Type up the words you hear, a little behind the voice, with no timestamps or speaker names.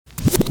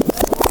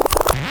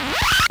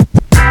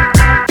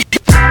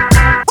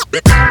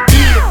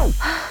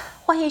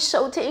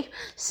收听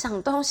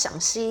想东想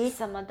西。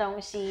什么东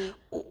西？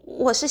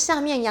我是下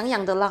面痒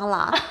痒的拉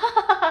拉。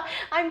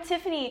I'm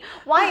Tiffany.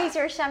 Why is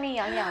your 下面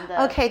痒痒的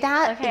OK，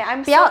 大家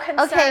I'm 不要 so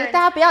concerned. OK， 大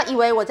家不要以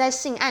为我在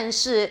性暗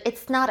示。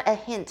It's not a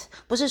hint，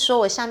 不是说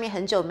我下面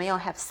很久没有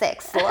have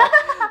sex 了，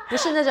不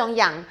是那种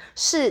痒，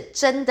是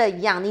真的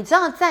痒。你知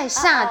道在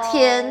夏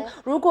天，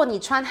如果你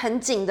穿很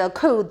紧的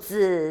裤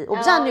子，我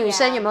不知道女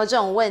生有没有这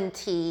种问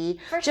题，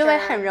就会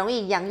很容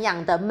易痒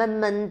痒的、闷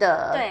闷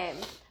的。对。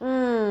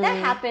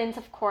That happens,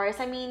 of course.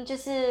 I mean, 就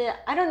是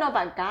I don't know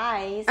about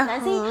guys. 男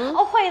生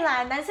会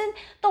啦，男生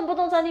动不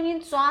动在那边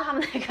抓他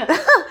们那个。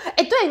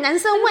对，男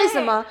生为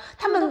什么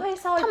他们都会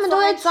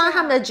抓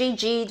他们的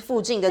GG 附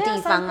近的地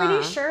方啊 ？I'm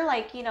pretty sure,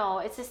 like you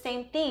know, it's the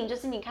same thing. 就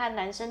是你看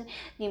男生，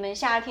你们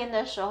夏天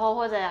的时候，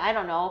或者 I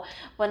don't know,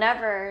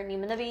 whenever 你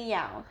们那边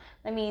痒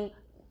I mean,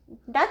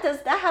 that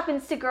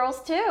happens to girls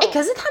too.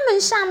 可是他们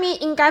下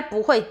面应该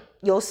不会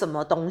有什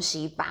么东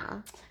西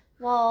吧？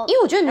因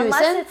为我觉得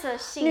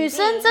女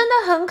生真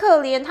的很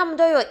可怜，她们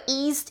都有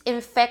yeast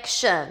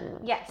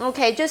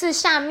infection。OK， 就是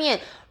下面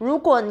如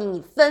果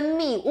你分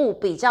泌物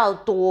比较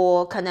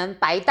多，可能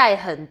白带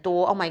很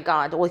多。Oh my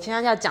god！ 我现在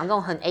要讲这种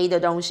很 A 的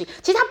东西，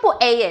其实它不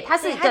A 耶，它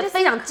是一个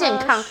非常健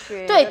康。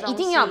对，一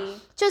定要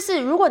就是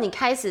如果你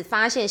开始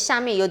发现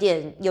下面有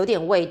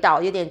点味道，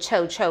有点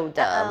臭臭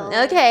的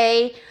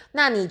 ，OK，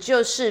 那你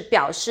就是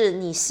表示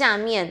你下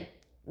面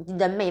你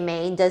的美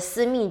眉、你的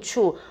私密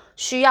处。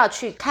需要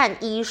去看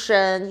医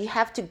生 ，You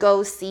have to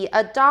go see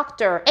a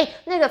doctor。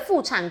那个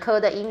妇产科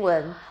的英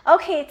文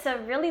 ，Okay, it's a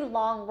really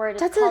long word.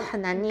 它真的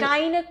很难念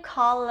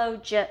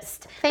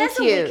 ，gynecologist. Thank you. 但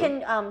是 we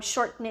can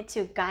shorten it to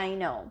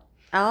gyno.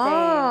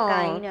 哦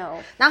gyno.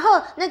 然后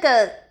那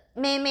个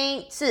妹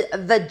妹是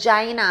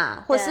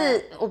vagina， 或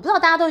是我不知道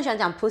大家都很喜欢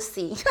讲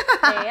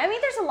pussy。I mean,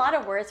 there's a lot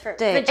of words for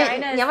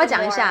vagina. 你要不要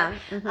讲一下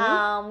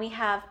？We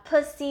have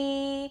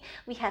pussy,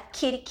 we have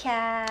kitty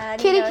cat.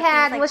 Kitty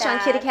cat， 我喜欢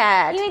kitty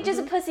cat， 因为就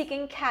是 pussy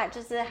跟 cat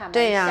就是还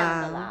蛮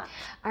像的啦。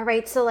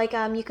Alright, so like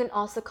you can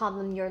also call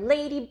them your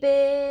lady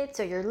bits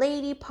or your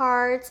lady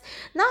parts.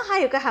 那还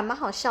有个还蛮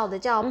好笑的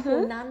叫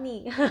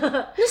punani。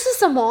那是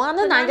什么啊？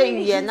那哪一个语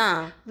言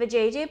啊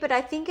 ？Vajayjay, but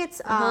I think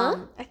it's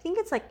I think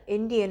it's like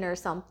Indian or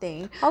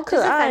something. 好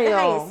可爱就是反正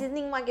它也是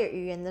另外一个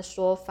语言的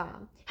说法。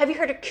Have you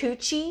heard of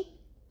coochie?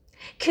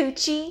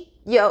 Coochie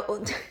有，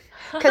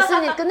可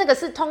是那个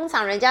是通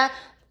常人家。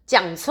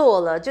讲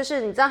错了，就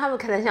是你知道他们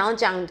可能想要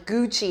讲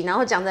Gucci， 然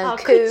后讲成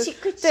Gucci，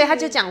 对，他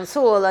就讲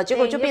错了，结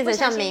果就变成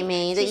像美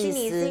眉的意思。其实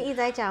你是一直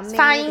在讲妹妹的意思，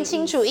发音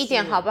清楚一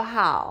点好不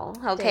好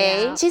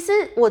 ？OK，其实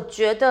我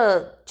觉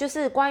得就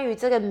是关于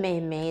这个美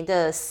眉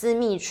的私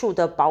密处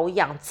的保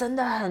养真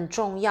的很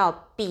重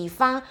要。比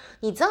方，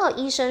你知道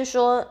医生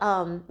说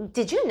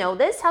，Did you know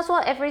this？ 他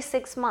说 every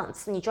 6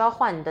 months 你就要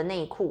换你的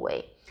内裤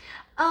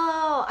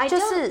I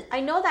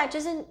know that 就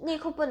是内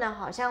裤不能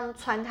好像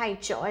穿太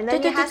久，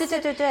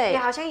对，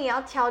好像也要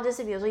挑，就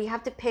是比如说 you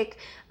have to pick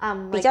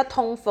比较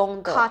通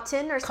风的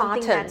cotton or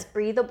something that's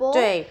breathable。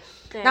对，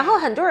然后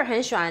很多人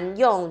很喜欢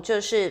用就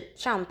是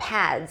像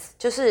pads，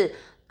 就是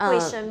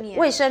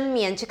卫生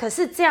棉，可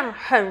是这样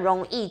很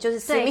容易就是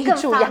私密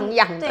处痒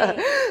痒的，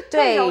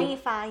对，容易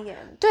发炎，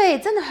对，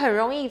真的很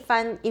容易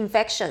翻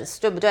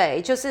infections， 对不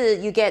对？就是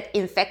you get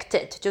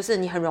infected， 就是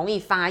你很容易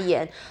发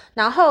炎。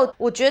然后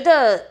我觉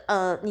得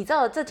你知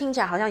道这听起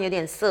来好像有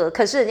点色，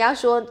可是人家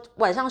说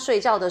晚上睡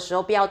觉的时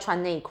候不要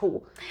穿内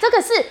裤，这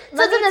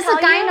真的是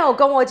gyno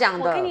跟我讲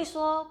的。我跟你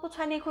说，不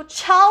穿内裤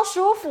超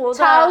舒服的，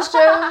超舒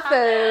服。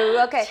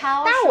OK，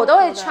 当然我都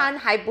会穿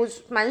还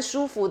蛮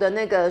舒服的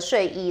那个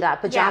睡衣啦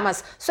 ，pajamas，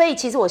 所以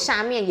其实我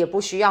下面也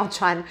不需要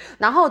穿，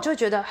然后就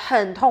觉得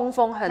很通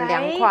风、很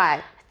凉快。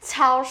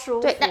超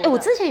舒服。对，我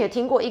之前也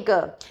听过一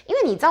个，因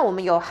为你知道我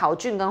们有好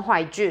菌跟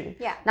坏菌，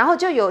然后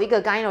就有一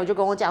个 gyno 就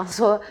跟我讲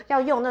说，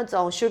要用那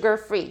种 sugar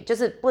free， 就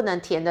是不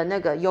能甜的那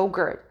个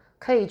yogurt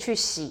可以去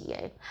洗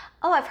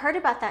Oh, I've heard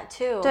about that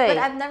too. 对 But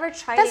I've never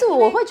tried. 但是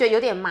我会觉得有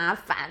点麻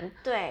烦。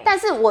对。但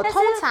是我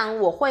通常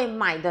我会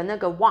买的那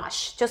个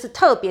wash， 就是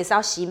特别是要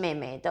洗美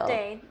眉的。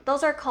对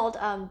 ，those are called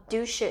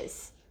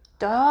douches.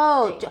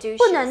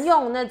 不能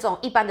用那种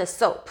一般的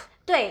soap。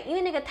对，因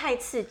为那个太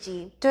刺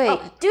激。对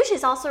douche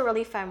is also a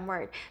really fun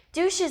word.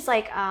 Douche is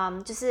like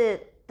就是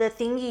the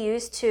thing you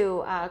use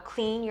to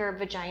clean your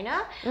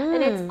vagina, and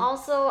it's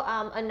also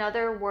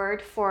another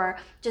word for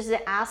就是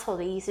asshole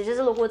的意思，就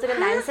是如果这个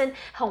男生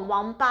很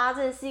王八，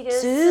这是一个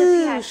刺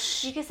屁孩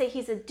 ，you can say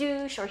he's a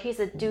douche or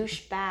he's a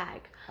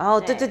douchebag。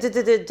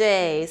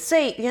对，所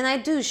以原来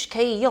douche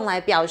可以用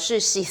来表示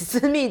洗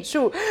私密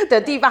处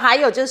的地方，还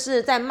有就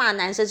是在骂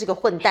男生是个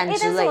混蛋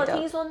之类的。但是我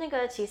听说那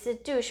个其实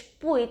douche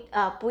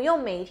不用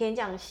每一天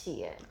这样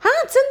洗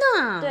真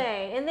的啊？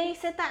对 ，and they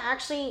said that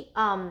actually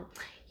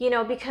you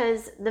know,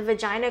 because the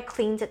vagina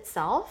cleans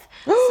itself.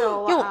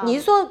 So 你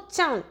是说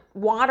像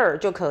water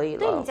就可以了？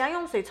对，你只要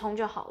用水冲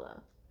就好了。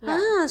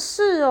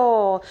是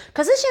哦。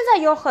可是现在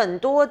有很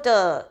多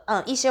的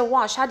一些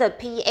wash， 它的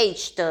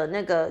pH 的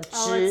那个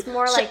值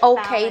是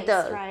OK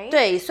的， balance, right?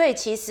 对，所以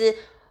其实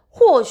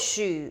或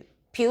许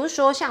比如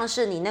说像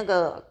是你那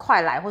个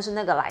快来或是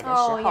那个来的时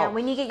候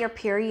when you get your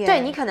period 对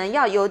你可能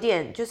要有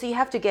点就是 you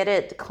have to get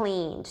it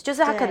cleaned 就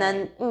是它可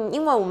能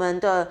因为我们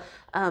的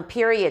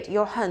period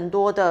有很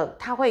多的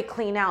它会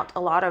clean out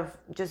a lot of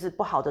就是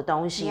不好的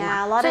东西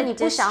嘛所以你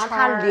不想要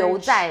它留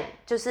在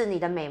就是你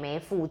的美眉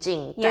附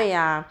近对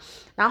呀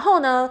然后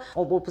呢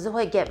我不是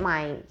会 get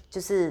my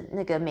就是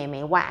那个美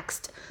眉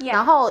waxed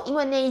然后因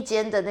为那一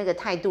间的那个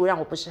态度让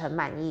我不是很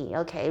满意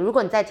OK 如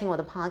果你在听我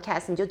的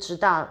podcast 你就知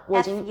道我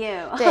已经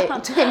对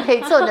没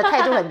错你的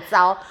态度很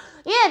糟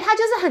因为他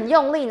就是很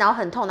用力然后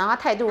很痛然后他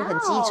态度很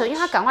机车因为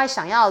他赶快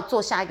想要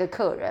做下一个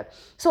客人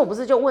所以我不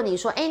是就问你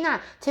说那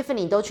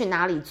Tiffany 都去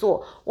哪里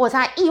做我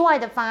才意外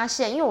的发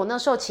现因为我那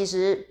时候其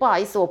实不好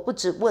意思我不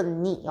只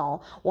问你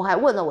我还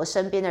问了我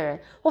身边的人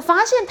我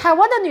发现台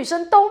湾的女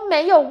生都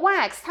没有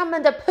wax 他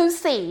们的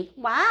pussy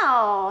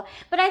Wow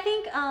But I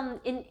think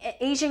in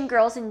Asian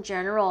girls in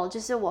general 就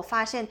是我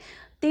发现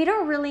they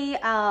don't really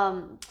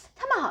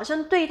他们好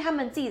像对他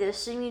们自己的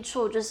私密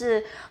处就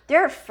是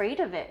they're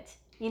afraid of it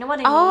You know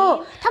what I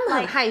mean? 他们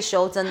很害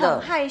羞真的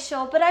很害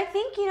羞 But I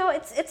think, you know,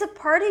 it's a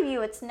part of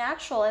you. It's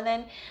natural. And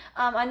then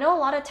I know a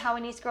lot of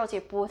Taiwanese girls 也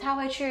不太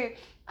会去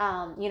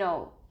you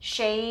know,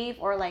 shave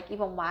or like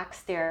even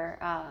wax their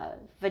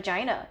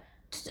vagina.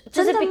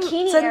 就是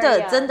bikini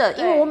area. 真的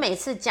因为我每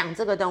次讲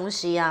这个东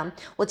西啊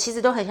我其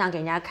实都很想给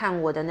人家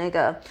看我的那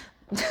个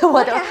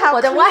我的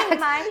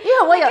wax 因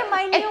为我有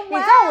你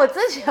知道我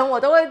之前我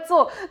都会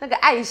做那个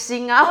爱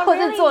心啊或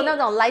者做那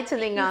种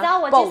lightening 啊你知道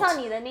我介绍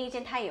你的那一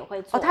件他也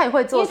会做他也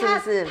会做是不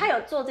是他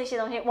有做这些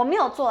东西我没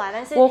有做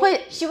但是我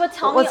会 she would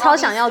tell me 我超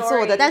想要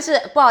做的但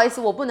是不好意思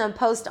我不能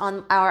post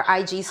on our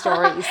IG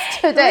stories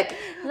对不对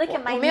Look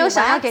at my 我没有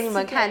想要给你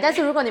们看但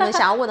是如果你们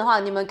想要问的话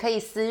你们可以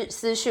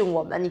私讯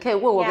我们你可以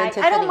问我跟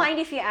Tiffany I don't mind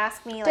if you ask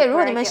me 对如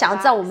果你们想要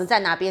知道我们在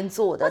哪边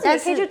做的但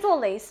是你可以去做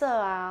雷射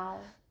啊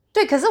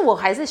对可是我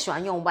还是喜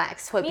欢用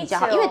wax 会比较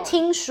好因为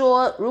听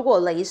说如果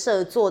雷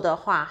射做的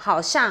话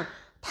好像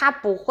它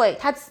不会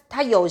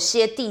它有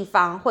些地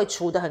方会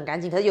除得很干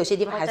净可是有些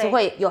地方还是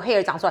会有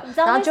hair 长出来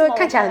然后就会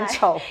看起来很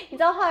丑你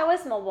知道后来为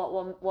什么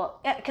我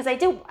because I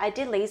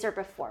did laser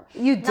before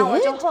You did? 那我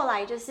就后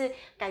来就是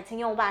改成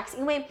用 wax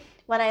因为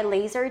when I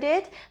lasered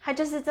it 它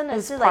就是真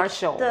的是 like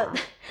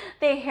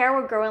the hair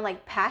would grow in like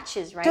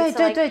patches right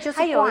对就是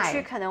它有一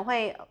区可能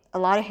会 a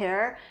lot of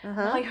hair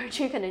然后有一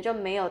区可能就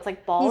没有 it's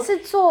like bald 你是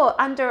做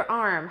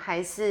underarm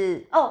还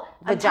是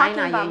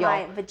vagina 也有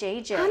my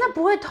vajayjay 那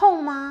不会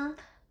痛吗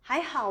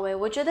还好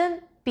我觉得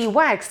比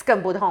wax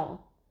更不痛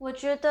我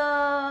觉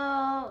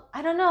得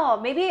I don't know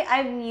maybe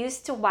I'm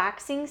used to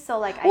waxing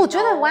so like 我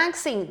觉得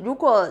waxing 如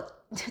果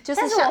就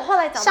是但是我后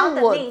来找到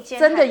的那一间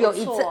真的有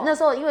一阵那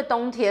时候因为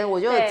冬天我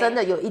就真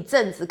的有一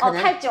阵子可能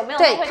太久没有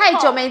对太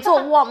久没做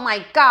Oh my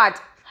god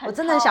我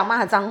真的很想骂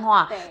他脏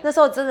话那时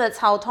候真的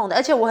超痛的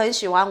而且我很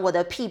喜欢我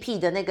的屁屁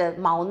的那个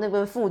毛那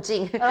边附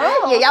近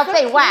也要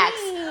被 wax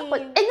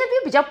那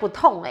边比较不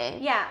痛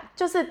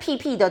就是屁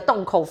屁的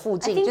洞口附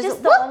近就是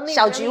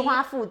小菊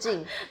花附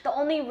近 The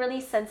only really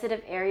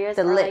sensitive areas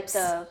are like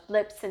the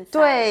lips and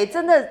对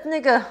真的那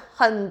个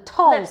很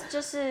痛 Lips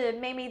就是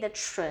妹妹的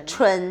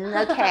唇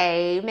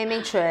OK 妹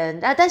妹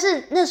唇但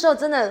是那时候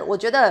真的我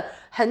觉得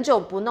很久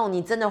不弄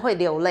你真的会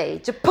流泪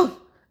就砰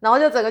然后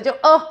就整个就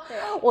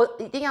我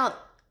一定要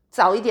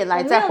早一点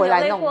来再回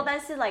来弄。我没有流泪过，但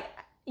是 like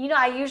you know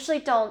I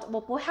usually don't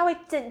我不太会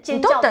尖叫。你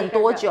都等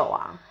多久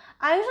啊？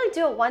 I usually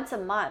do it once a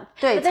month.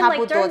 对， but then, 差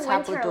不多 like, 差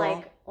不多。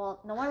Like, well,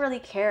 no one really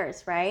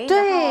cares, right?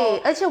 对，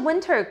而且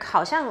winter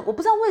好像我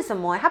不知道为什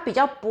么它比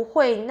较不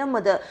会那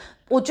么的。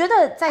我觉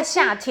得在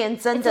夏天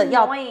真的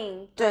要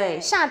对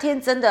夏天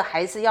真的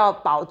还是要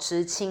保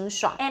持清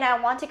爽。And I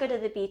want to go to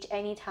the beach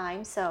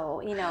anytime,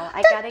 so you know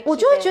I gotta. 我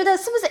就会觉得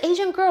是不是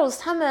Asian girls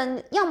他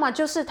们要么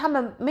就是他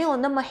们没有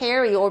那么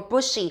hairy or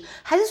bushy，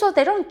 还是说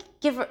they don't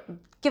give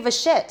a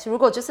shit？ 如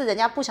果就是人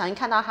家不小心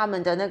看到他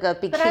们的那个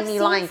bikini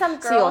line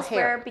是有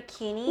hair，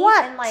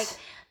 What? And like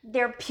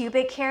their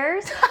pubic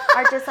hairs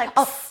are just like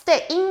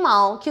对，阴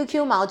毛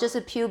QQ 毛就是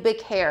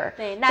pubic hair，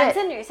 对，男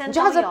生女生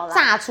都有啦，你就它是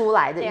炸出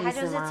来的意思吗？对，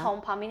它就是从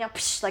旁边这样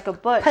like a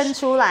bush 喷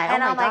出来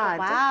 ，and Oh my I'm like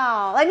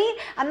wow. I mean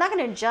I'm not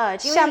gonna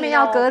judge， 下面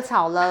要割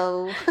草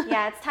喽。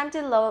Yeah, it's time to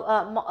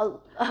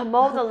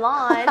mow the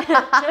lawn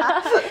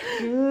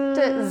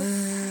对。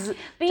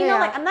But you know,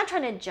 like I'm not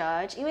trying to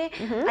judge， 因为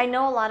I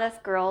know a lot of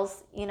girls,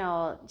 you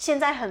know， 现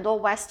在很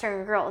多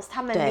Western girls，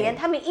 他们连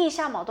他们腋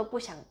下毛都不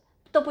想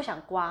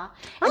刮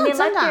and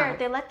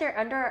they let their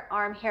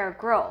underarm hair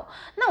grow.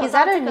 那我 Is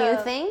that a new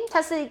thing?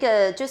 它是一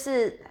个就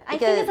是一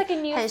个 I think it's like a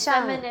new 很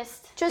像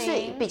feminist 就是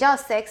比较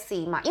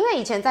sexy 嘛，因为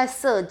以前在《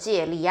色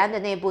戒》李安的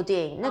那部电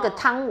影，那个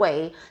汤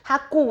唯他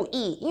故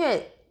意，因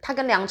为他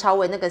跟梁朝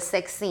伟那个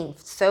sex scene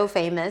so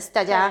famous，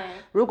 大家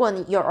如果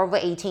你 you're over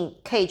 18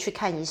可以去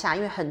看一下，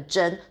因为很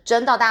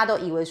真到大家都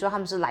以为说他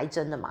们是来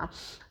真的嘛。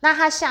那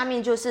他下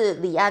面就是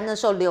李安那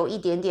时候留一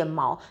点点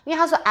毛，因为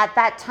他说 at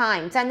that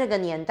time 在那个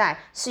年代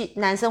是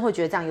男生会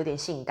觉得这样有点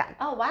性感。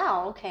Oh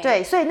wow, okay.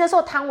 对，所以那时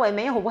候汤唯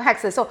没有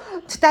wax 的时候，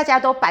大家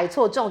都摆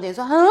错重点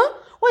说，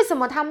为什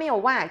么他没有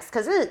wax？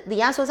 可是李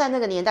安说在那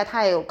个年代，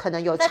他也有可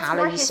能有查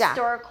了一下。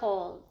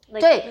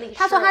对，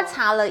他说他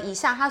查了一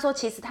下，他说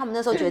其实他们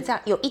那时候觉得这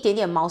样有一点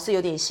点毛是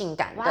有点性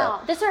感的。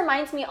Wow, this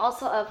reminds me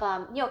also of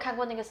你有看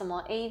过那个什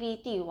么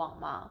AV 帝王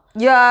吗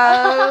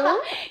 ？Yeah.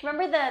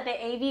 Remember the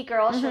AV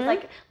girl? She was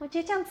like, 我觉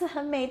得这样子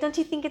很美 ，Don't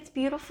you think it's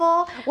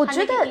beautiful? 我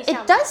觉得 it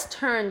does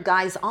turn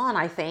guys on,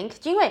 I think.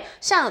 因为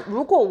像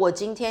如果我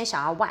今天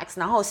想要 wax，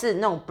 然后是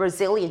那种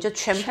Brazilian， 就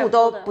全部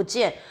都不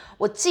见。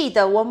我记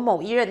得我某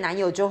一任男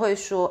友就会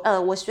说，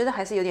我觉得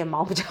还是有点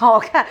毛比较好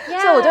看，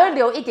 所以我就会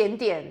留一点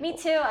点。Me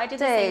too, I do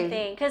the same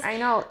thing. Cause I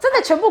know， 真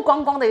的全部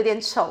光光的有点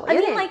丑。I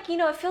mean, like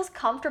it feels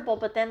comfortable,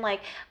 but then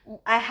like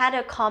I had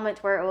a comment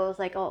where it was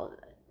like, oh.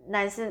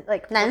 男生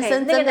like 那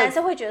个男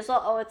生会觉得说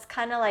it's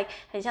kind of like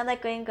很像在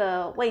跟一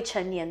个未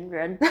成年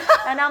人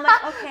and I'm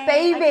like okay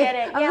baby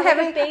I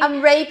get it I'm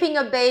raping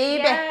a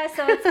baby yeah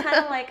so it's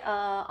kind of like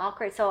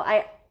awkward so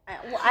I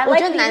我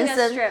like 觉得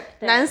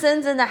男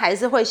生真的还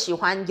是会喜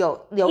欢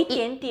留一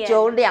点点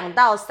有2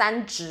到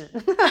3指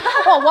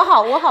我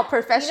好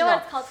professional You know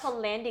what it's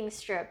called landing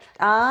strip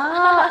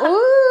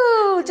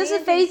就是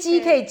飞机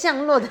可以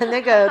降落的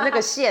那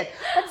个线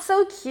That's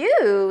so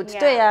cute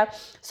对啊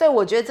所以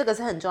我觉得这个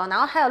是很重要然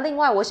后还有另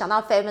外我想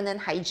到 feminine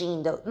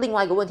hygiene 的另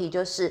外一个问题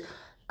就是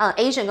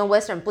Asian 跟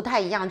Western 不太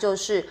一样就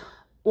是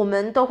我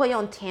们都会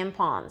用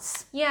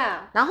tampons yeah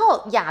然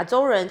后亚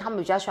洲人他们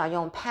比较喜欢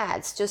用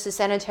pads 就是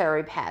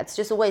sanitary pads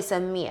就是卫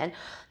生棉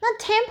那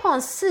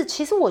tampons 是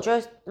其实我觉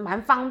得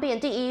蛮方便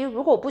第一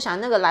如果我不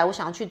想那个来我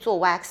想要去做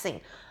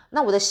waxing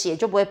那我的血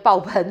就不会爆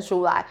喷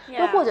出来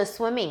又或者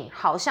swimming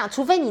好像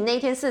除非你那一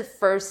天是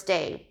first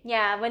day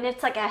yeah when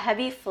it's like a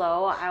heavy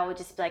flow I would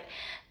just be like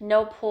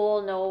no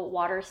pool no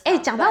water stuff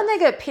讲到那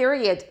个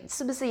period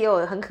是不是也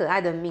有很可爱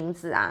的名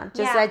字啊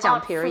就是在讲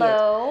period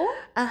Flo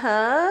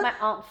My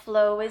Aunt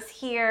Flo is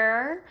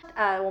here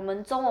我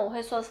们中文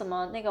会说什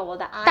么那个我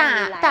的阿姨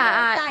来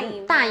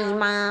了大姨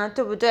妈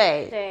对不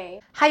对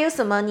对还有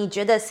什么你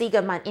觉得是一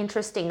个蛮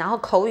interesting 然后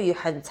口语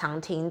很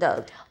常听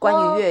的关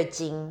于月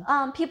经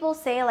people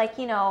say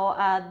like you know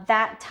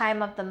that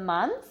time of the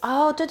month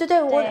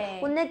对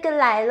我那个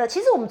来了其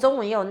实我们中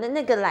文也有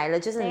那个来了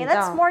就是你知道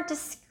That's more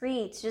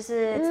discreet 就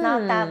是 it's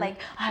not that like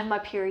I have my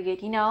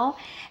period you know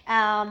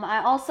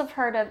I also have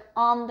heard of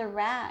on the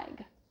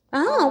rag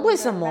为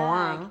什么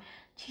啊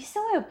其实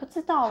我也不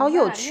知道好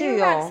有趣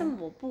哦是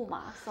抹布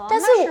嘛但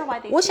是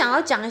我想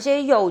要讲一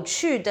些有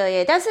趣的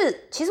耶但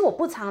是其实我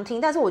不常听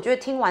但是我觉得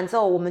听完之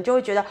后我们就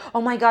会觉得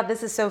Oh my god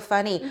this is so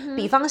funny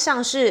比方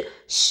像是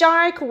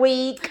Shark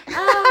Week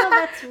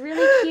that's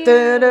really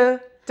cute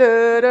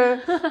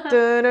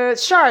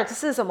Shark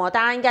是什么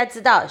大家应该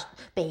知道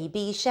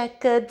Baby Shark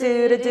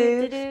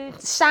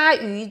鲨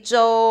鱼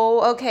粥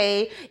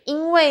OK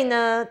因为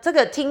呢这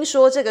个听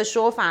说这个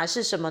说法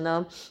是什么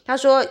呢他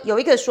说有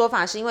一个说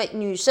法是因为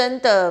女生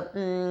的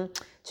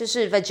就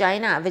是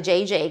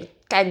vajayjay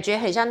感觉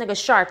很像那个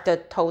shark 的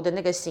头的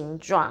那个形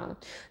状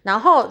然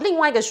后另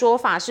外一个说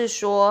法是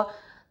说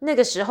那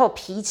个时候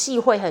脾气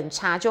会很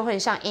差就会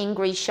像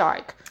angry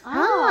shark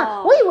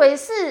我以为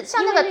是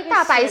像那个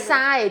大白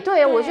鲨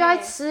对我就在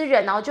吃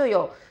人然后就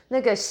有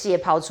那个血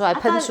跑出来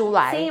喷出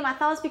来 Same I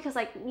thought it's because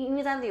like 因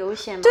为在流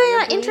血嘛对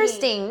啊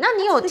interesting 那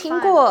你有听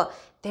过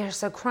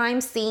There's a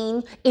crime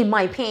scene in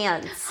my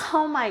pants.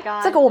 Oh my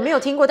god. 这个我没有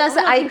听过，但是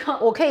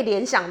我可以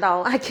联想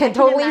到 I can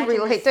totally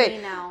relate.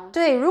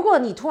 对，如果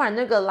你突然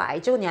那个来，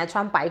结果你还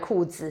穿白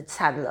裤子，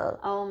惨了。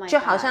Oh my god. 就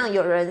好像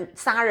有人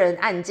杀人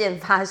案件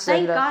发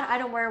生了。Thank God I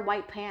don't wear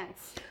white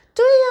pants.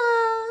 对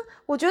啊，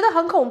我觉得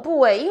很恐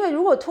怖因为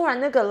如果突然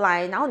那个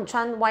来，然后你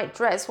穿 white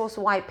dress 或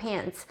是 white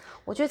pants，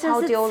 我觉得超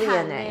丢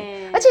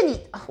脸而且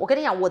我跟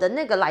你讲，我的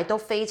那个来都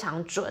非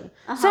常准，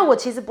所以我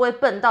其实不会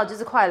笨到就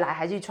是快来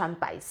还去穿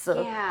白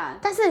色。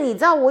但是你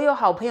知道，我有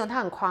好朋友他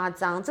很夸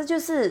张，这就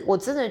是我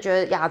真的觉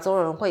得亚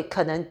洲人会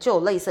可能就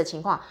有类似的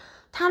情况。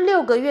他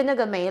6个月那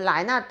个没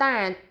来，那当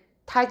然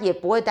他也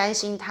不会担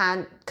心他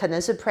可能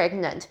是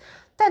pregnant。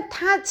但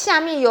他下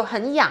面有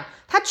很痒，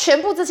他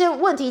全部这些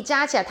问题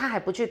加起来，他还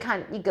不去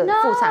看一个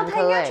妇产科他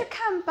应该去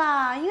看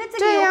吧，因为这个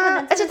对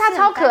啊，而且他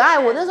超可爱。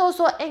我那时候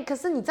说，可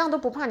是你这样都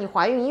不怕你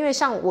怀孕？因为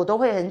像我都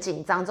会很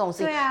紧张这种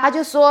事情。他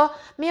就说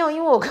没有，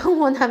因为我跟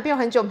我男朋友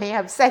很久没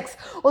have sex。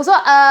我说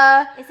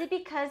Is it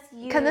because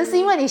you 可能是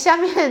因为你下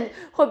面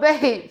会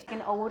被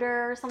an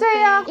odor or something？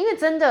 对啊，因为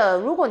真的，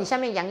如果你下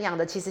面痒痒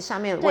的，其实下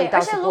面味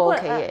道是不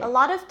OK A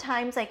lot of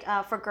times like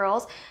for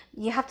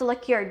girls。You have to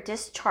look your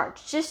discharge.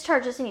 Discharge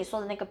就是你说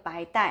的那个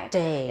白带。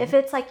对。If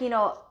it's like you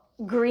know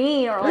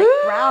green or like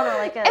brown or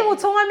like a 我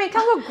从来没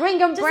看过 green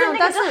跟 brown，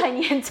 但是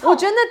很严重。我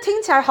觉得那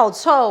听起来好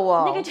臭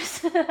哦。那个就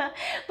是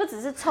不只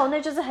是臭，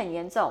那就是很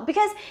严重。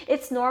Because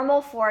it's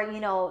normal for you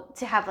know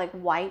to have like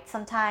white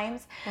sometimes,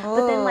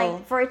 but then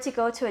like for it to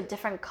go to a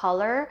different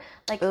color,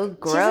 like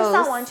其实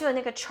上网就有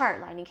那个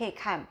chart 来，你可以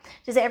看，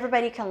就是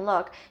everybody can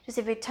look， 就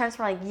是 if it turns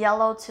from like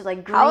yellow to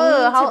like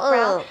green to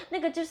brown， 那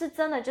个就是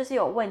真的就是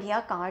有问题，要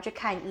赶快去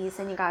看医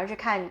生，你赶快去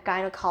看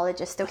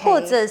gynecologist，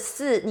 或者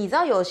是你知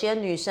道有些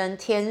女生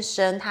天天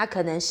生他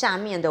可能下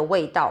面的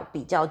味道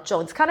比较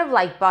重 ，it's kind of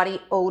like body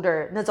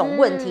odor 那种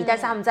问题，但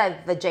是他们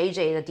在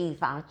vajayjay 的地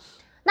方。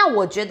那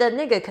我觉得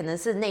那个可能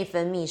是内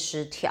分泌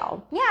失调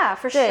 ，Yeah,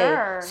 for 对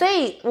sure. 所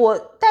以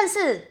但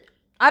是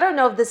I don't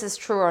know if this is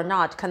true or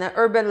not， 可能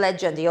urban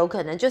legend 有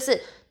可能就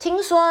是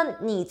听说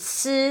你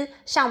吃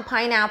像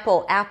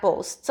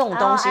pineapple、apples 这种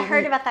东西 I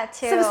heard about that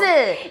too. 是不是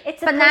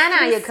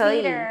It's？banana 也可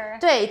以 sweeter.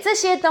 对，这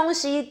些东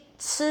西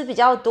吃比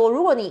较多，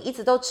如果你一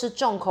直都吃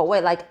重口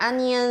味 like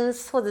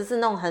onions 或者是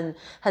那种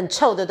很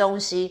臭的东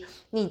西，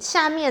你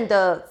下面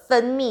的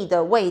分泌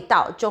的味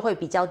道就会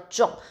比较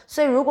重。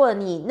所以如果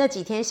你那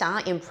几天想要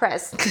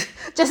impress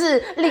就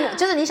是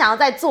你想要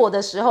在做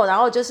的时候，然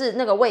后就是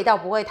那个味道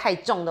不会太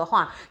重的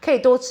话，可以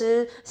多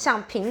吃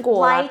像苹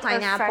果啊 Light or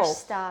fresh pineapple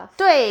stuff.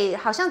 对，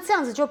好像这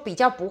样子就比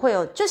较不会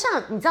有，就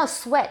像你知道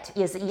sweat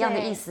也是一样的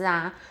意思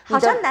啊。好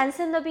像男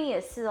生那边也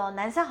是哦，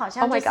男生好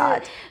像就是、Oh my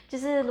God 就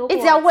是如果一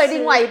直要喂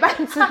另外一半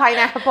吃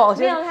pineapple，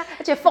 没有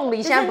而且凤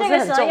梨现在不是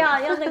很重，就是那个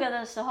时候要那个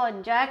的时候，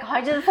你就要赶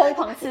快就是疯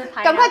狂吃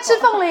pineapple， 赶快吃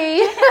凤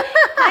梨。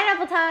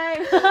pineapple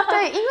time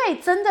对，因为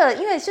真的，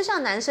因为就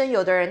像男生，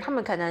有的人他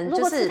们可能如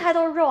果就是吃太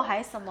多肉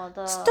还是什么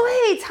的，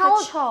对超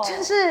会臭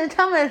就是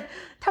他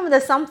们的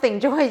something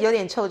就会有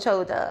点臭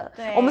臭的。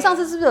对我们上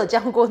次是不是有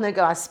讲过那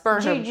个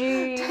sperm？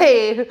 GG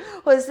对，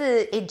或者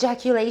是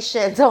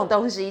ejaculation 这种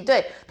东西，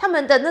对他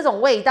们的那种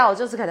味道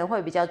就是可能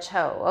会比较臭。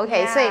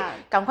OK， Yeah 所以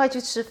赶快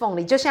去吃凤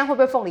梨。就现在会不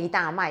会凤梨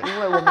大卖？因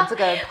为我们这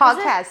个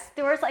podcast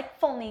there was like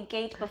凤梨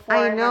gate before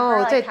I know，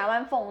 remember, 对 like 台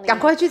湾凤梨，赶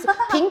快去吃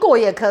苹果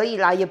也可以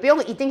啦，也不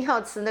用一定要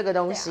吃那个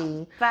东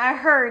西。But I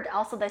heard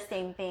also the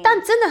same thing。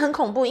但真的很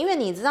恐怖，因为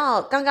你知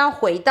道，刚刚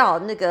回到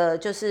那个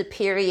就是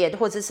period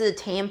或者是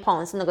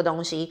tampons 那个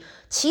东西，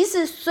其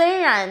实虽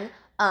然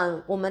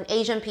我们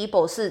Asian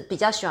people 是比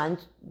较喜欢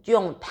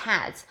用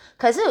pads，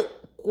 可是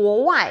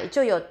国外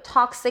就有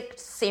toxic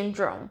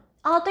syndrome。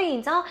哦，对，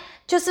你知道，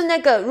就是那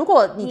个如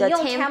果你的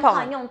用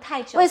tampon 用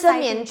太久，卫生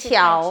棉条塞进去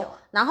太久，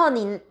然后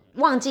你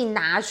忘记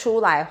拿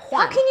出来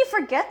换 How can you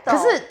forget though？ 可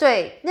是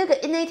对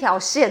那条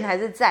线还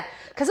是在，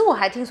可是我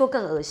还听说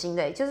更恶心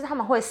的，就是他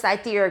们会塞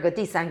第二个、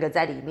第三个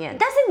在里面。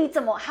但是你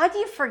怎么 How do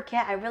you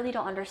forget? I really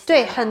don't understand.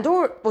 对，很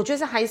多我觉得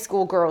是 high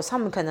school girls， 他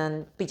们可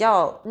能比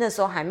较那时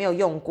候还没有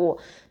用过。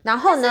然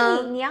后呢，但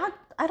是你要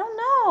I don't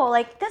know,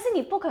 like， 但是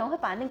你不可能会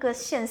把那个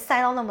线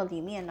塞到那么里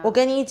面啊。我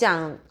跟你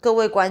讲，各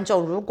位观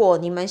众，如果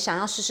你们想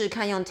要试试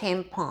看用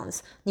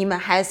tampons， 你们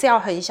还是要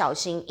很小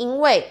心，因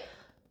为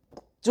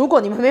如果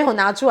你们没有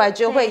拿出来，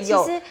就会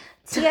有。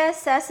其实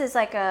TSS is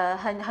like a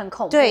很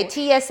恐怖。对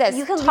TSS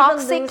You can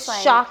Toxic lose,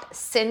 like Shock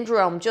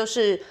Syndrome 就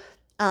是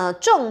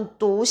中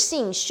毒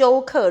性休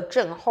克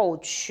症候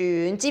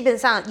群，基本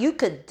上 you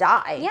could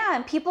die. Yeah,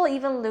 and people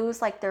even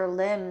lose like their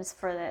limbs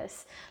for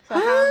this.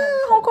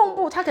 好恐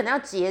怖，他可能要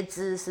截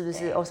肢，是不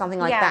是？ Or something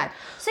like that. Yeah.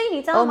 所以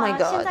你知道吗？ Oh my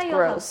God, 现在有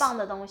很 gross. 棒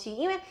的东西，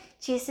因为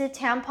其实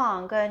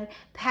tampon 跟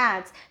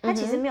pads 它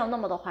其实没有那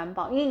么的环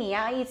保，因为你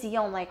要一直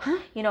用 like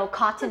you know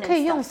cotton and stuff, 可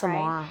以用什么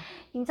啊？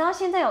 right? 你知道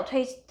现在有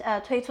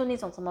推出那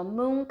种什么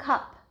moon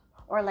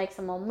cup。Or like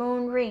什么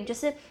moon ring， 就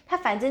是它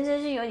反正就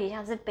是有点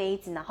像是杯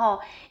子，然后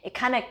it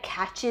kind of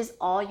catches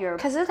all your。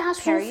可是它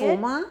舒服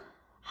吗？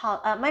好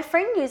，my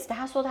friend used，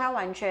 他说他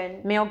完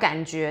全没有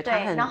感觉，它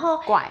很然后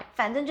怪。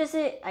反正就是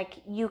like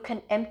you can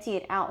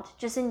empty it out，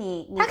 就是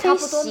你它可以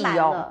差不多洗满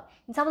了，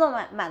你差不多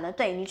满了，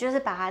对，你就是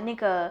把它那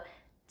个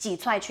挤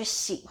出来去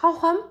洗。好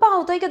环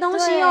保的一个东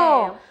西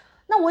哦。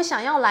那我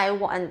想要来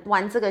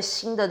玩这个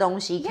新的东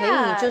西，可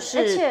以就是。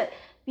而且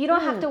You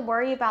don't have to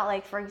worry about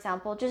like for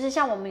example， 就是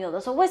像我们有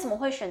的时候为什么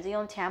会选择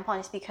用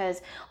tampons because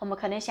我们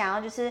可能想要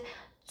就是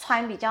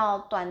穿比较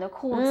短的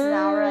裤子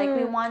啊，or like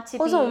we want to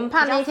be 或者我们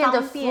怕那一天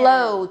的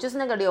flow 就是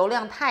那个流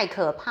量太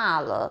可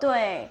怕了。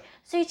对，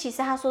所以其实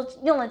他说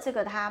用了这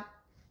个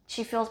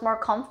she feels more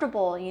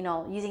comfortable, you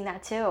know, using that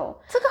too.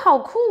 这个好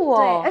酷哦！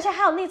对，而且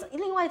还有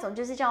另外一种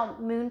就是叫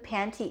moon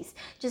panties，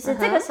 就是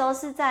这个时候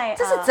是在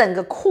这是整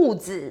个裤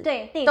子，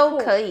对，都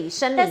可以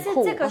生理裤。但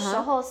是这个时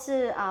候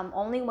是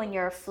only when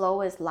your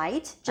flow is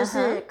light， 就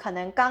是可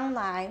能刚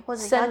来或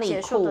者要结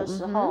束的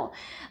时候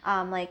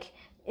，like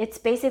it's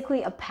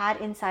basically a pad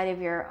inside of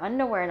your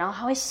underwear， 然后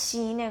它会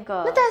吸那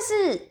个。那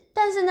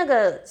但是那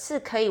个是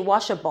可以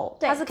washable，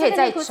 它是可以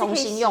再重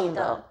新用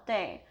的。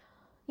对。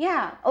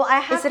Yeah. Oh,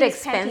 I have Is it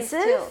these panties too.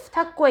 expensive?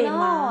 它贵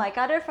吗？ No, I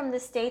got it from the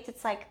States.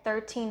 It's like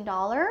 $13.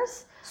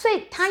 所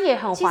以它也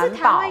很环保。其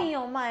实台湾也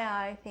有卖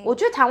啊 I think. 我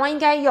觉得台湾应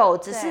该有，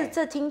只是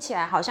这听起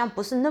来好像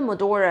不是那么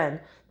多人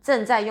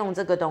正在用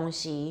这个东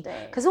西。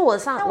对。可是我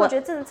觉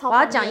得真的超我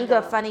要讲一个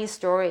funny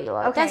story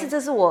了， Okay. 但是这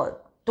是我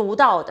读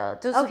到的，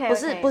就是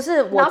Okay. 不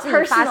是我自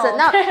己发生，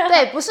那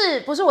对，不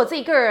是我自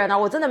己个人啊，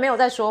我真的没有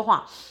在说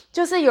谎。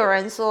就是有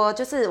人说，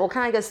就是我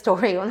看到一个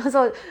story， 我那时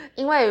候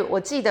因为我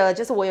记得，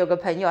就是我有个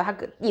朋友，他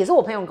也是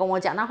我朋友跟我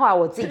讲，那后来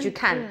我自己去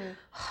看，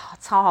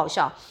超好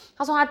笑。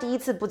他说他第一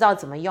次不知道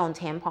怎么用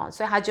tampon，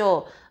 所以他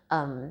就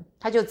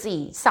他就自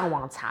己上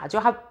网查，就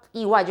他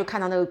意外就看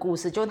到那个故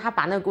事，就他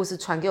把那个故事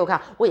传给我看，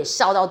我也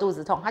笑到肚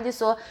子痛。他就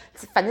说，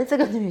反正这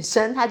个女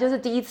生她就是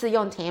第一次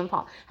用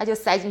tampon， 她就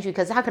塞进去，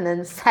可是她可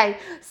能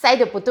塞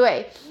的不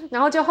对，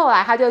然后就后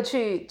来她就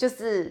去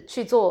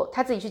做，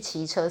她自己去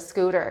骑车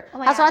scooter，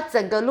 她说她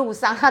整个路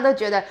上她都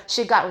觉得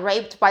she got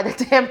raped by the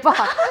tampon，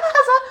 她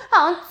说她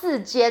好像自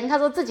奸，她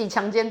说自己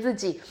强奸自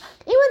己。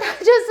因为他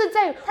就是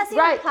在，它是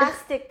用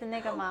plastic 的那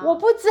个吗？我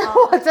不知道，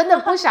我真的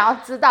不想要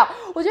知道。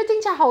我觉得听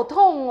起来好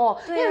痛哦，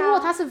因为如果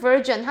他是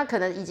virgin， 他可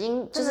能已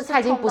经就是他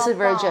已经不是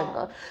virgin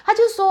了。他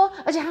就说，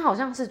而且他好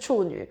像是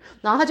处女，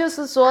然后他就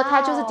是说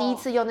他就是第一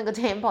次用那个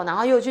tampon， 然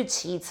后又去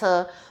骑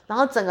车，然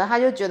后整个他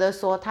就觉得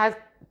说他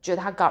觉得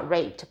他 got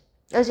raped。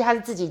而且他是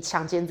自己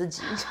强奸自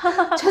己，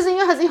就是因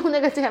为他是用那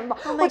个 tampon。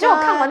我觉得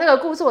我看完那个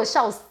故事，我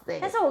笑死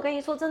但是我跟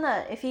你说，真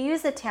的 ，if you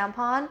use a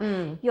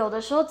tampon，有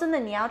的时候真的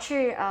你要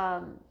去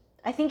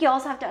I think you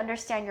also have to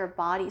understand your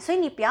body， 所以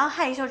你不要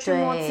害羞去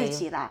摸自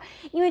己啦，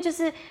因为就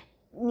是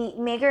你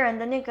每个人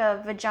的那个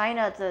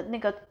vagina 的那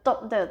个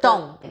洞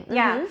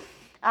，yeah。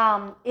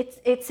it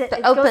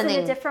goes in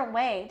a different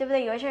way， 对不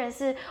对？有一些人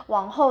是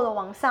往后的、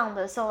往上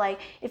的 ，so like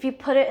if you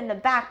put it in the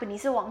back， 你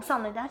是往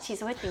上的，它其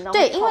实会顶到。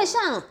对，因为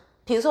像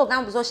比如说我刚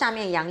刚不是说下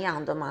面痒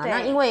痒的嘛，那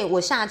因为我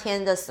夏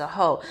天的时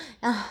候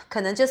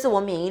可能就是我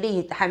免疫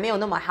力还没有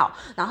那么好，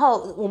然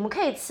后我们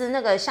可以吃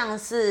那个像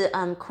是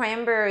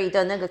cranberry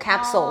的那个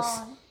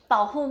capsules。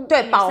保护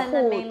对，保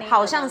护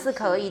好像是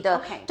可以的。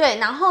对，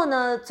然后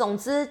呢，总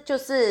之就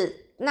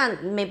是那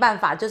没办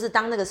法，就是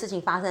当那个事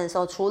情发生的时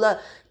候，除了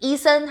医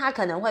生他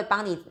可能会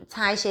帮你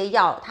擦一些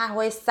药，他还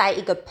会塞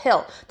一个 pill，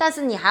 但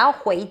是你还要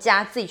回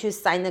家自己去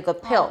塞那个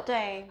pill。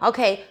对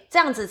 ，OK， 这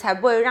样子才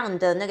不会让你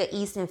的那个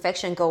yeast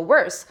infection go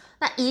worse。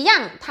那一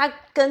样，它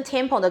跟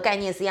tampon 的概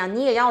念是一样，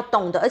你也要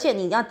懂得，而且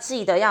你要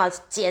记得要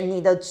剪你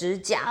的指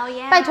甲，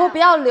拜托不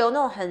要留那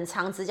种很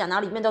长指甲，然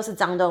后里面都是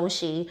脏东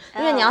西，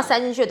因为你要塞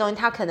进去的东西，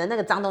它可能那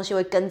个脏东西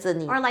会跟着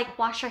你。Or like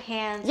wash your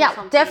hands. Yeah,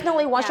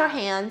 definitely wash your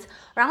hands.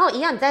 然后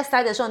一样，你在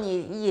塞的时候，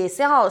你也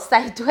是要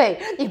塞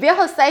对，你不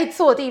要塞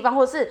错地方，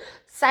或是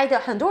塞的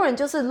很多人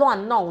就是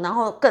乱弄，然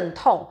后更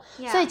痛。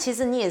所以其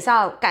实你也是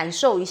要感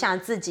受一下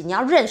自己，你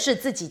要认识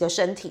自己的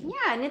身体。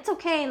Yeah, and it's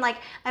okay. And like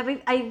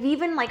I've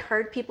even like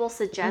heard people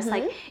suggest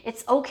like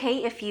it's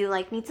okay if you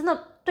like 你真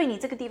的对你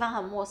这个地方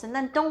很陌生，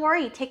但 don't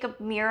worry, take a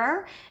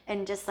mirror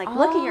and just like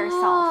look at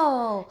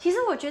yourself. 其实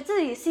我觉得这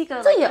也是一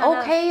个这也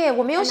OK 耶，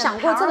我没有想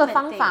过这个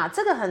方法，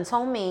这个很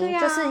聪明，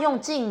就是用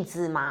镜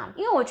子嘛。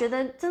因为我觉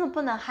得真的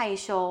不能害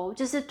羞，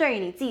就是对于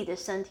你自己的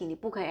身体，你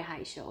不可以害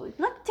羞。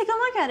Take a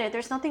look at it.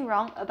 There's nothing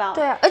wrong about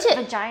对啊，而且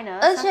vagina.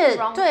 而且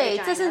对，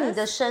这是你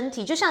的身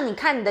体，就像你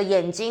看你的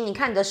眼睛，你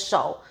看你的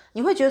手。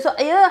你会觉得说，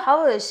哎呀，好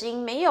恶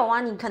心。没有啊，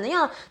你可能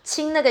要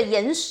清那个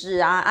眼屎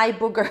啊 ，eye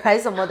booger 还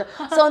是什么的，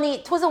所以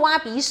你或是挖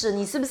鼻屎，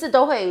你是不是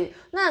都会？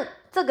那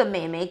这个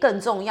美眉更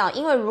重要，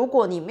因为如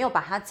果你没有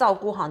把它照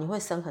顾好，你会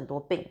生很多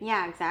病。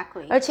Yeah,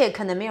 exactly. 而且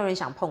可能没有人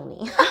想碰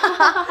你，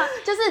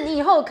就是你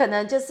以后可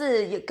能就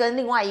是跟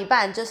另外一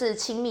半就是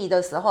亲密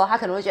的时候，他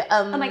可能会觉得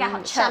，Oh my god， 好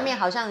臭，下面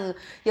好像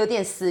有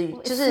点死鱼，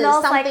就是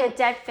smells like a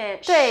dead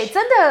fish。对，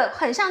真的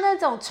很像那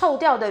种臭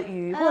掉的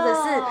鱼，或者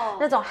是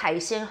那种海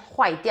鲜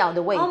坏掉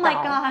的味道。Oh my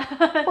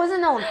god， 或是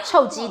那种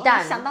臭鸡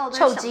蛋，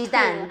臭鸡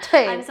蛋，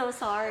对 ，I'm so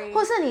sorry。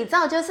或是你知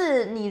道，就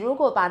是你如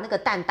果把那个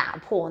蛋打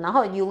破，然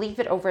后 you leave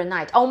it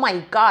overnight。Oh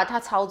my god， 它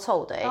超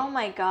臭的Oh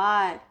my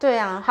god。对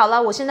啊，好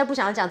了，我现在不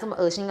想要讲这么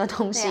恶心的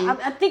东西。I'm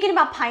thinking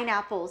about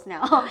pineapples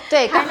now。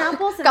对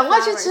 ，pineapples， 赶快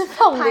去吃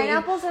凤梨。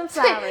Pineapples and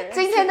flowers。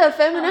今天的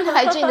feminine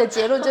hygiene 的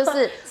结论就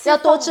是要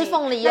多吃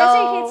凤梨哦。男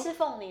生可以吃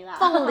凤梨啦。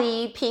凤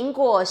梨、苹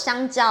果、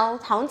香蕉，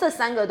好像这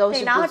3个都是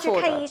不错的。然后去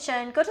看医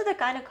生 ，go to the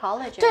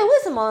gynecologist。对，为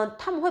什么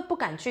他们会不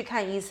敢去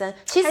看医生？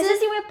其实还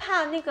是因为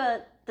怕那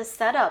个。The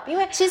setup， 因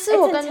为其实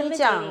我跟你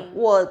讲，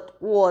我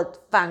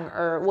反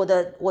而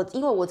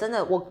因为我真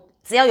的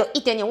只要有一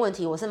点点问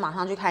题，我是马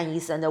上去看医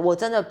生的，我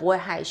真的不会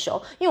害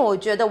羞，因为我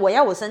觉得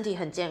我身体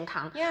很健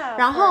康。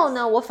然后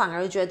呢，我反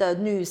而觉得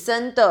女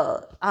生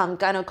的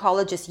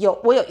gynecologist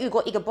我有遇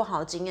过一个不好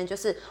的经验，就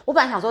是我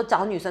本来想说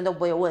找女生都不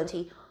会有问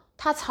题。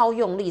他超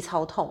用力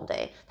超痛的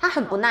他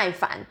很不耐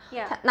烦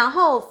然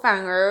后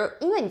反而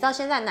因为你知道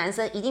现在男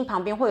生一定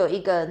旁边会有一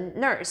个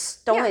nurse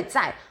都会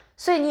在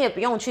所以你也不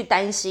用去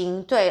担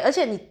心对而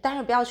且你当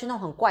然不要去那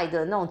种很怪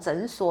的那种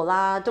诊所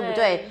啦对不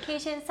对你可以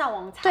先上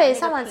网查对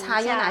上网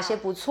查有哪些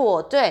不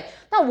错对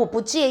那我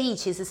不介意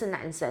其实是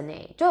男生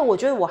就我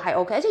觉得我还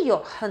OK 而且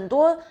有很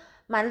多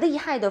蛮厉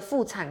害的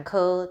妇产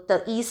科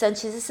的医生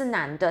其实是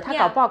男的他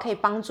搞不好可以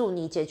帮助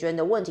你解决你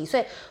的问题所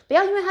以不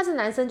要因为他是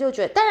男生就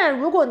觉得当然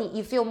如果你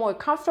you feel more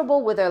comfortable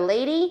with a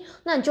lady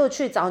那你就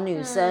去找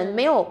女生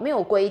没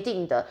有规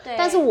定的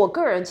但是我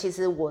个人其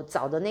实我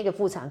找的那个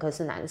妇产科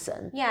是男生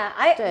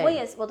我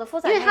也是我的妇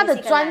产科因为他的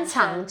专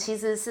长其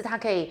实是他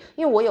可以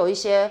因为我有一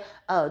些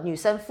女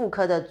生妇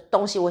科的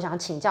东西我想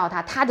请教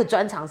他的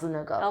专长是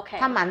那个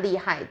他蛮厉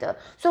害的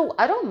所以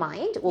I don't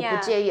mind 我不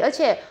介意而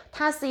且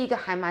他是一个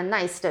还蛮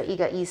nice 的一个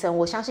个医生，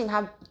我相信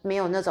他没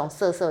有那种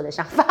色色的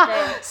想法。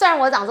虽然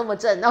我长这么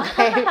正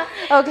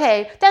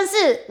 ，OK， 但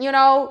是 you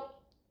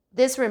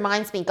know。This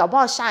reminds me， 搞不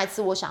好下一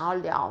次我想要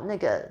聊那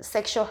个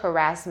sexual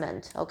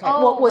harassment，OK，、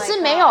我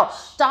是没有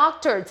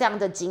doctor 这样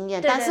的经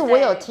验，但是我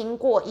有听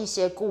过一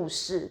些故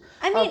事。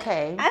I mean,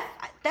 OK，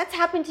 that's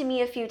happened to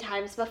me a few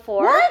times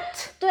before. What？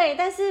 对，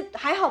但是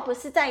还好不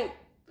是在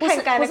不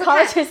是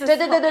gynecology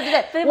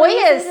对，我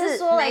也是，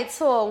没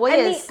错，我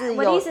也是有。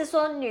我的意思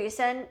说，女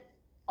生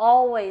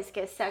always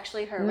get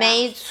sexually harassed。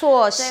没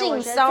错，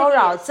性骚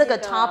扰这个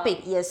topic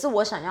也是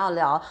我想要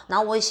聊，然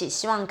后我也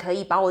希望可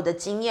以把我的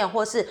经验，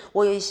或是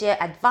我有一些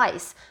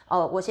advice，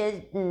 我一些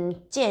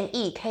建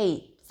议可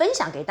以分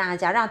享给大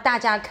家，让大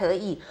家可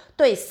以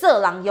对色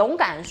狼勇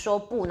敢说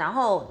不，然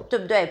后对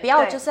不对？不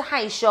要就是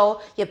害羞，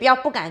也不要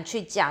不敢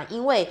去讲，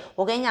因为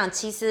我跟你讲，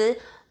其实。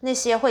那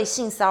些会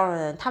性骚扰的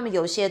人，他们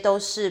有些都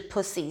是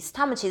pussies，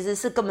 他们其实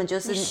是根本就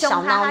是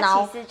小孬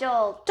孬，其实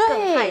就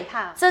更害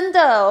怕。真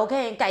的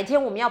 ，OK， 改天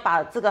我们要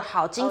把这个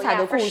好精彩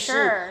的故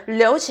事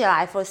留起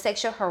来 for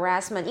sexual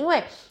harassment， 因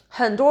为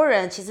很多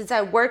人其实，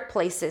在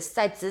workplaces，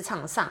 在职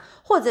场上，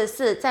或者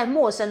是在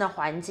陌生的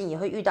环境，也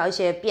会遇到一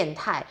些变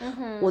态。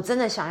我真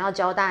的想要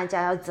教大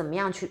家要怎么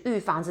样去预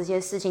防这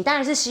些事情，当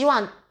然是希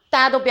望。大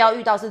家都不要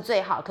遇到是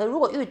最好，可是如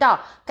果遇到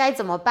该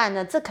怎么办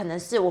呢？这可能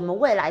是我们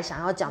未来想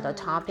要讲的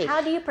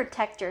topic。How do you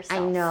protect yourself? I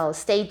know.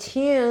 Stay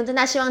tuned.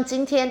 那希望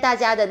今天大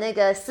家的那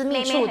个私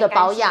密处的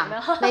保养，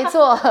没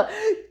错，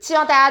希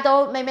望大家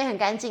都妹妹很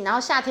干净。然后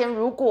夏天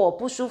如果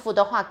不舒服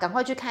的话，赶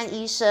快去看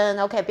医生。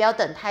OK， 不要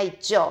等太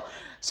久。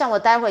像我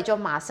待会就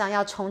马上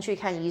要冲去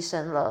看医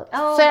生了。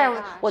虽然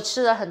我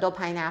吃了很多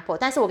pineapple，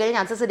 但是我跟你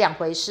讲这是两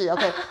回事。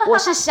OK， 我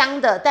是香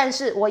的，但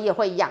是我也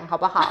会痒，好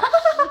不好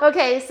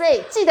 ？OK， 所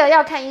以记得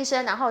要看医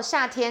生，然后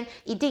夏天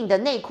一定你的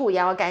内裤也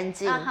要干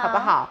净，好不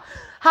好？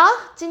好，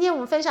今天我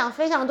们分享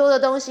非常多的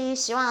东西，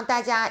希望大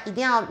家一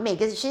定要每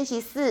个星期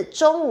四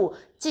中午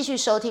继续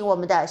收听我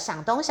们的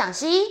想东想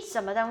西。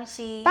什么东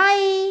西？拜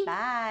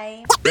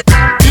拜。